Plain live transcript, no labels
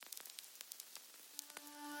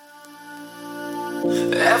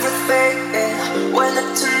Everything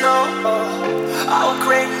wanted to know our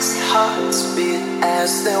crazy hearts beat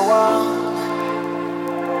as they walk.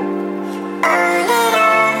 On and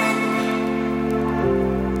on.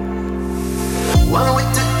 When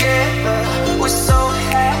we're together, we're so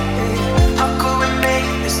happy. How could we make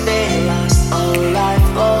this day last all life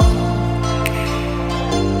long?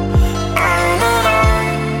 On and on.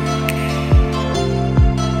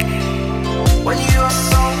 When you are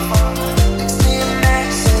so far, text me a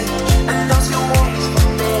message and those you want from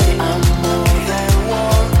me. I'm more than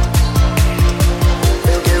one.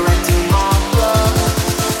 They'll get right to my blood.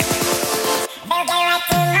 They'll get right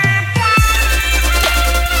to my blood.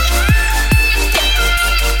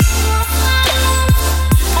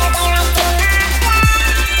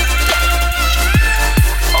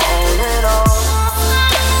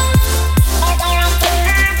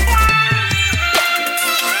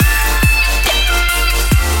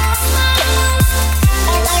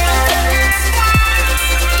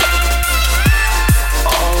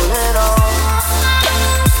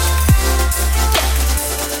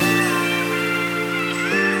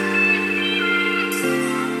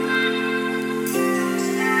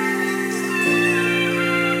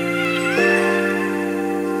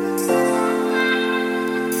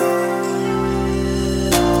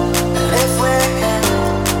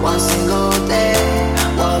 One single day,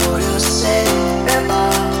 what would you say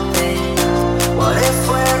about me? What if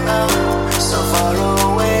we're so far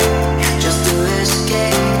away, just to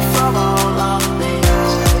escape from all our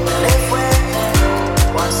things? And if we're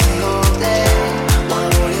one single day, what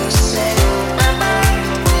would you say about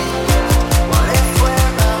me? What if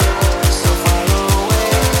we're so far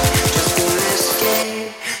away, just to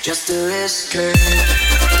escape, just to escape?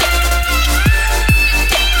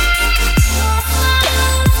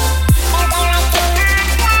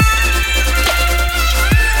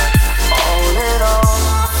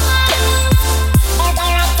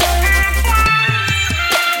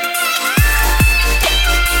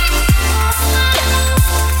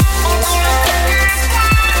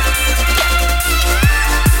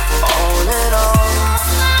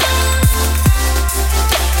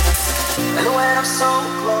 So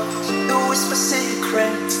close to whisper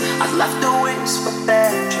secrets, I'd love to whisper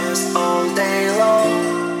them just all day long.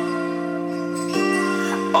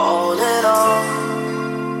 All and on.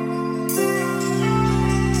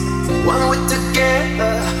 When we're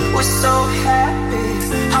together, we're so happy.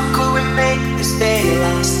 How could we make this day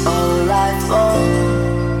last all life long?